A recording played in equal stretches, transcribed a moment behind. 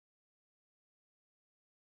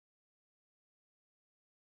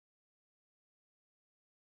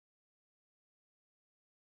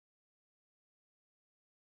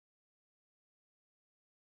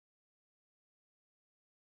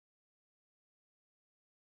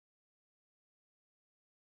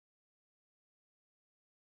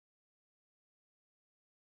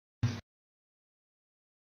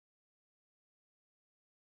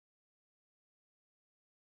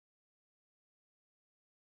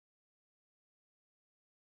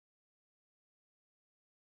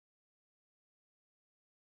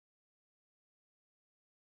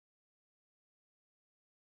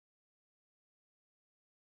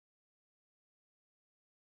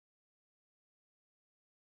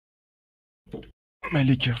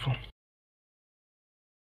Melee careful.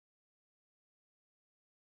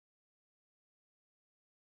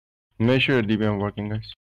 Make sure DBM working,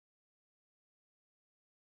 guys.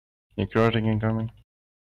 Necrotic incoming.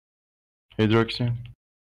 Hydroxy.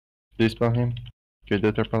 Dispel him. Get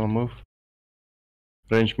the triple move.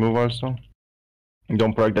 Range move also.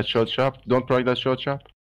 Don't proc that shot shop. Don't proc that shot shop.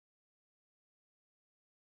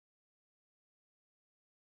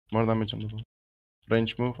 More damage on the ball.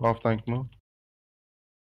 Range move, off tank move.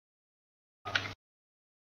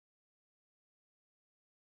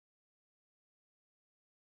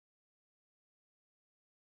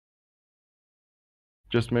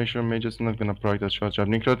 Just make sure Mage is not gonna proc that shot shop.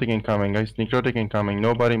 Necrotic incoming, guys. Necrotic incoming.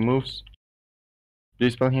 Nobody moves.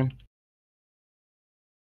 Dispel him.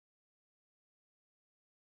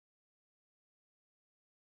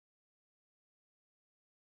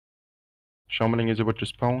 Shambling is about to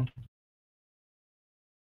spawn.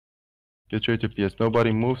 Get ready to PS.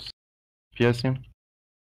 Nobody moves. PS him.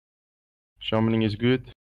 Shambling is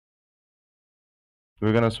good.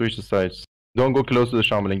 We're gonna switch the sides. Don't go close to the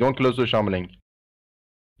Shambling. Don't close to the Shambling.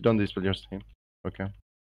 Don't dispel your team. Okay.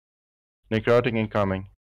 Necrotic incoming.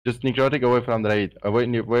 Just Necrotic away from the raid.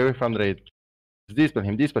 Away from the raid. Just dispel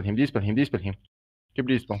him. Dispel him. Dispel him. Dispel him. Keep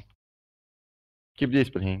dispel. Keep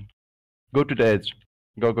dispel him. Go to the edge.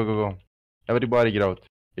 Go, go, go, go. Everybody get out.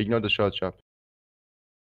 Ignore the shot shop.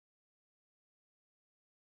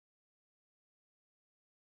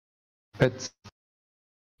 Pets.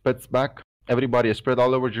 Pets back. Everybody spread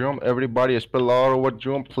all over Jerome. Everybody spread all over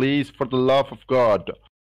Jerome. Please, for the love of God.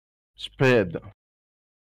 Spread.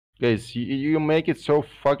 Guys, you make it so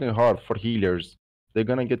fucking hard for healers. They're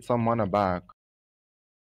gonna get some mana back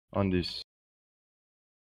on this.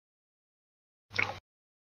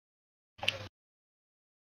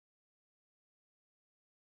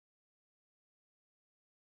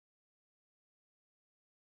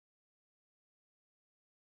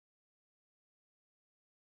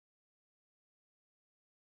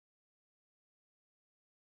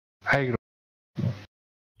 Aggro.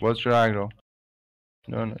 What's your aggro?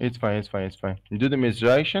 No, it's fine, it's fine, it's fine. Do the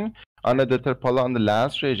misdirection under the Terpala on the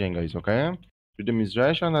last raging, guys, okay? Do the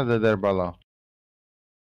misdirection under the Terpala.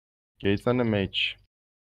 Okay, it's on the mage.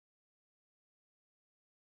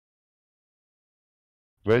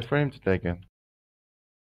 Wait for him to take it.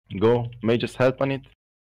 Go, mages help on it.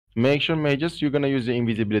 Make sure mages, you're gonna use the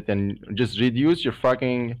invisibility and just reduce your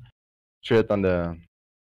fucking threat on the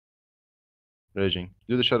raging.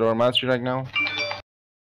 Do the Shadow Mastery right now.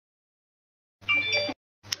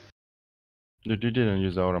 You didn't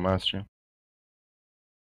use the Aura Mastery.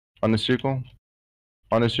 On the circle.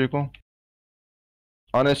 On the circle.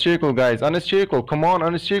 On a circle, guys. On a circle. Come on,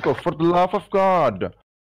 on a circle. For the love of God.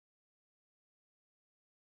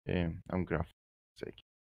 Okay, I'm graph.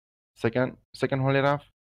 Second Holy Wrath.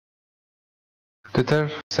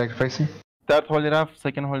 Tether. Sacrificing. Third Holy Wrath.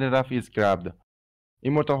 Second Holy Wrath is grabbed.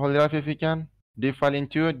 Immortal Holy Wrath if you can. Defile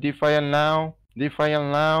into it. Defile now. Defile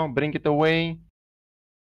now. Bring it away.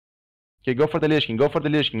 Okay, go for the Lich King. Go for the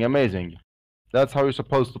Lich King. Amazing. That's how you're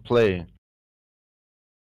supposed to play.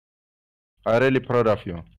 I'm really proud of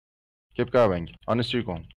you. Keep going. On a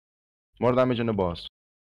circle. More damage on the boss.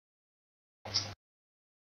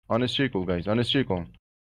 On a circle, guys. On a circle.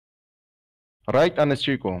 Right on a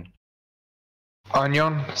circle.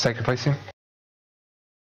 Onion. Sacrificing.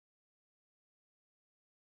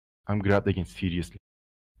 I'm grabbed again, seriously.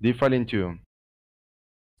 Defile into.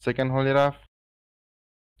 Second Holy Wrath.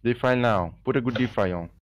 Defile now. Put a good defile on.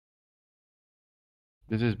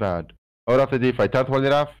 This is bad. Out of the defile. Third Holy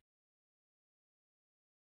Wrath.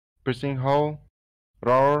 Piercing hole.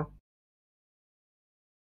 Roar.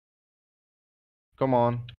 Come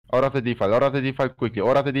on. Out of the defile. Out of the defile quickly.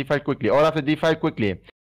 Out of the defile quickly. Out of the defile quickly.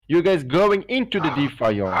 You guys going into the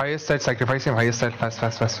defile. Highest side. Sacrificing. Highest side. Fast,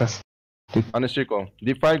 fast, fast, fast. On a circle.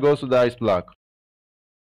 Defile goes to the ice block.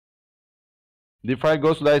 Defile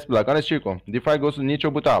goes to the ice block. On a circle. Defile goes to Nitro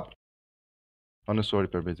boot up. On a sorry,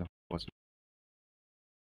 Perbeza.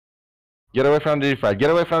 Get away from the defile. Get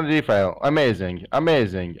away from the defile. Amazing.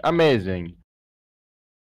 Amazing. Amazing.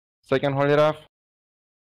 Second Holy Wrath.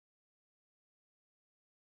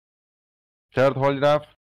 Third Holy Wrath.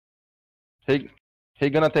 He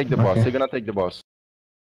gonna take the boss. He gonna take the boss.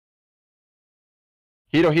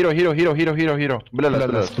 Hero.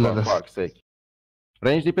 Bloodless. For fuck's sake.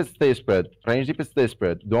 Range deep stay spread. Range deep stay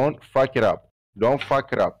spread. Don't fuck it up. Don't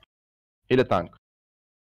fuck it up. Heal a tank.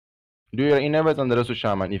 Do your innervals on the Resu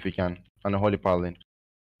Shaman if you can. On the Holy Paladin.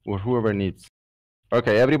 Or whoever needs.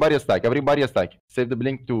 Okay, everybody stack. Everybody stack. Save the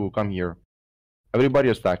blink to come here.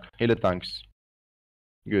 Everybody stack. Heal the tanks.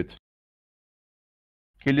 Good.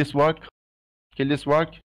 Kill this walk. Kill this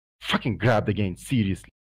work. Fucking grab the gain, seriously.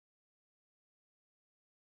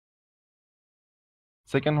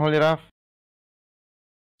 Second Holy Raf.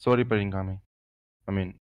 Sorry for incoming.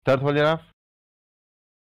 Third Holy Raf.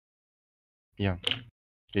 Yeah.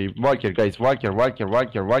 Okay, Walker, guys, Walker.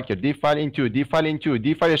 D-file into.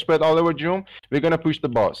 D-file spread all over June. We're gonna push the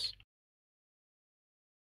boss.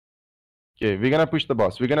 Okay, we're gonna push the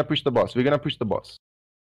boss.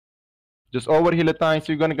 Just overheal at times.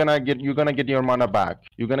 You're gonna get your mana back.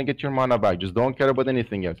 Just don't care about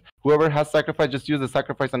anything else. Whoever has sacrifice, just use the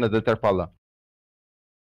sacrifice on the Terpala.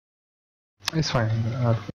 It's fine.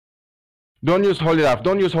 Don't use Holy Raf.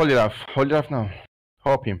 Holy Raf now.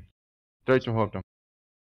 Hope him. Try to hope him.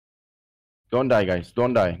 Don't die, guys.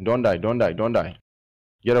 Don't die.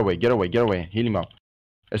 Get away. Heal him up.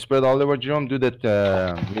 Spread all over Jerome. Do that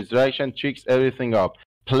misdirection, tricks, everything up.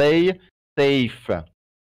 Play safe.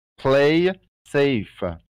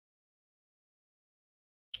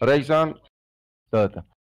 Rexon.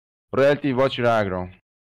 Royalty, watch your aggro.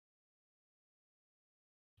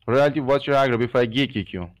 Before I geek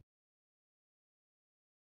kick you.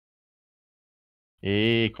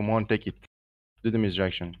 Hey, come on, take it. Do the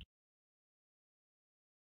misdirection.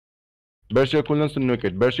 Burst your cooldowns to nuke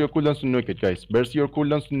it. Guys. Burst your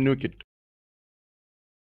cooldowns to nuke it.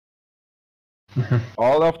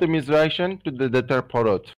 All of the misdirection to the Deter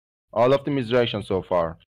Porot. All of the misdirection so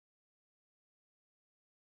far.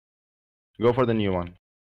 Go for the new one.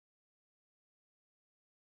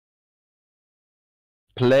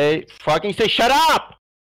 Play. Fucking say shut up!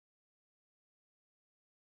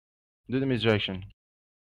 Do the misdirection.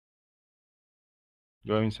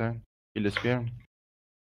 Go inside. Kill the sphere.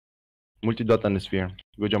 Multi-dot on the sphere.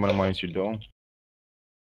 Go jump on the mines you do.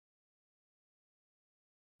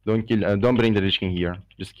 Don't bring the Lich King here.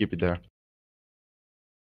 Just keep it there.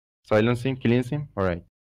 Silence him, cleanse him. Alright.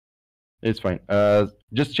 It's fine.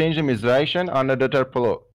 Just change the misdirection on the Deter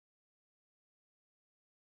Polo.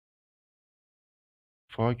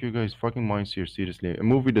 Fuck you guys, fucking mines here, seriously.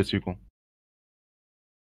 Move with the circle.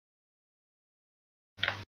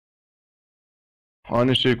 On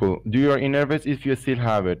a circle. Do your inner vest if you still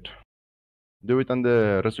have it. Do it on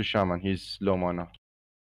the Rasu Shaman, he's low mana.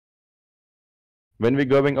 When we're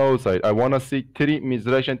going outside, I wanna see 3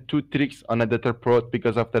 misdirection, 2 tricks on a Deter Prot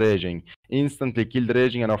because of the raging. Instantly kill the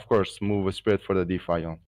raging and of course move a spread for the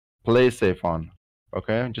defile. Play safe on.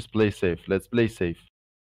 Okay? Just play safe. Let's play safe.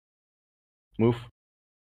 Move.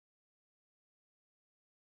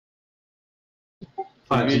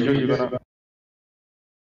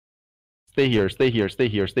 Stay here.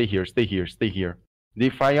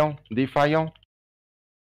 Defile.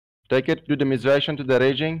 Take it, do the misdirection to the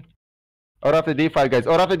raging. Out of the defile, guys.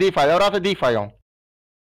 Out of the defile.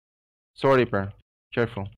 Sorry, Reaper.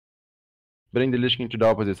 Careful. Bring the Lich King to the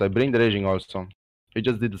opposite side. Bring the raging also. He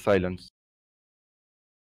just did the silence.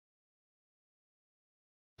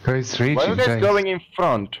 Guys, raging. Why are you guys going in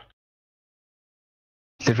front?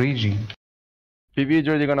 The raging. PV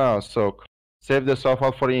Druid gonna soak. Save the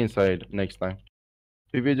soft for inside next time.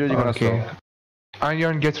 PV Druid gonna soak.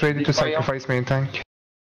 Iron, get ready to sacrifice main tank.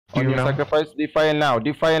 On your sacrifice, defile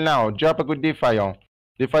now. Drop a good defile.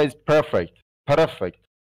 Defile is perfect.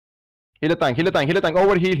 Heal a tank.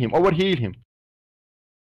 Overheal him.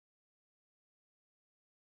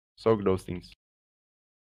 Soak those things.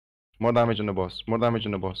 More damage on the boss.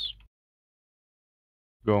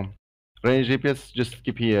 Go. Range DPS, just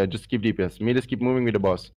keep here. Just keep DPS. Midas keep moving with the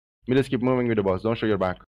boss. Don't show your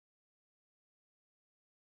back.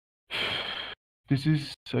 This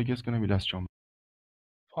is, I guess, gonna be last jump.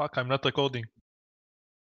 Fuck, I'm not decoding.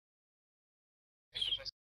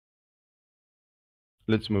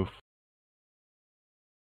 Let's move.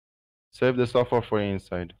 Save the software for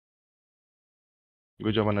inside.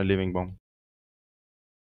 Good job on a living bomb.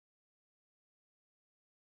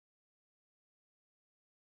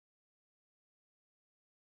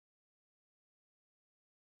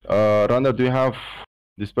 Randa, do you have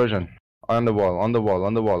dispersion? On the wall.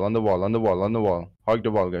 Hug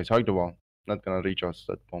the wall, guys. Not gonna reach us,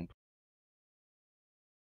 that bomb.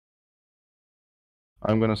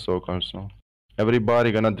 I'm gonna soak also.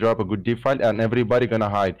 Everybody gonna drop a good defile and everybody gonna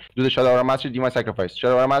hide. Do the Shadow Aura Mastery, Divine Sacrifice.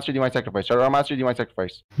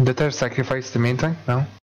 Deter sacrifice the main tank now.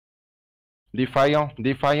 Defile.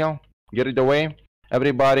 Get it away.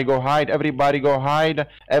 Everybody go hide. Everyone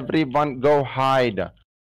go hide.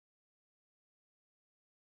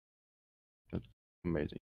 That's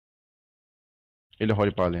amazing. Heal the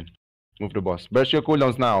Holy Paladin. Move the boss. Burst your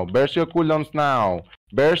cooldowns now. Burst your cooldowns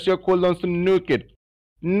to nuke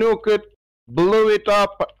it. Blow it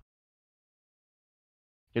up.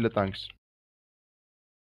 Heal the tanks.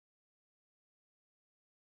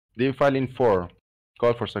 Defile in 4.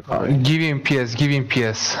 Call for sacrifice. Give him PS, give him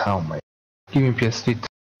PS. Oh my. Give him PS, wait.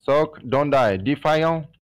 Soak, don't die. Defile.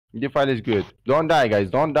 Defile is good. Don't die, guys.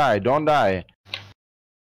 Don't die. Don't die.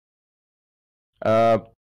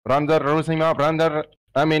 Render, Rosim up. Render.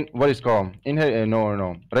 I mean, what is called? In here,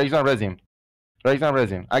 no. Rexon, resim. Rexon,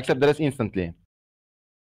 resim. Accept the rest instantly.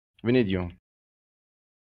 We need you.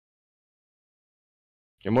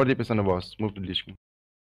 Okay, more DPS on the boss. Move to Lich King.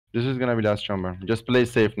 This is gonna be last chamber. Just play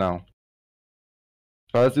safe now.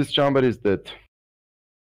 Because this chamber is dead.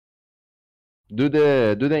 Do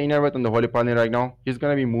the innervat on the Holy Paladin right now. He's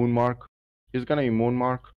gonna be Moonmark. He's gonna be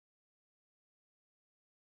Moonmark.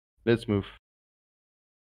 Let's move.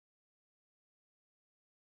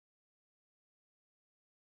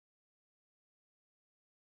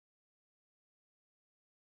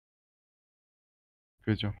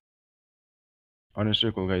 Good job. On a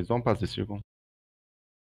circle, guys. Don't pass the circle.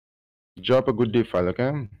 Drop a good defile,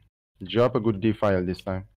 okay? Drop a good defile this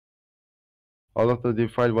time. All of the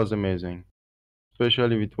defile was amazing.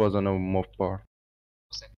 Especially if it was on a mob bar.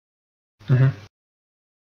 Mhm.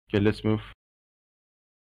 Okay, let's move.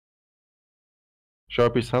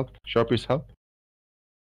 Sharp is help. Sharp is help.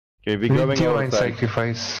 Okay, we're going Divine outside.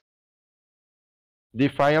 sacrifice.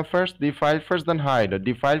 Defile first, then hide.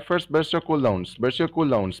 Defile first, burst your cooldowns. Burst your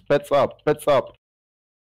cooldowns. Pets up, pets up.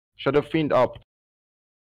 Shadow Fiend up.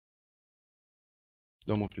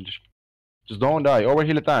 Don't move to this. Just don't die.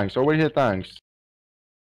 Overheal the tanks, overheal the tanks.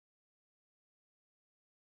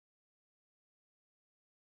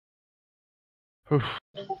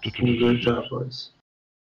 Good job, boys.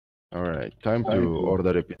 Alright, time to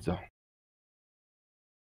order a pizza.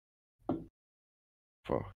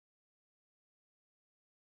 Fuck.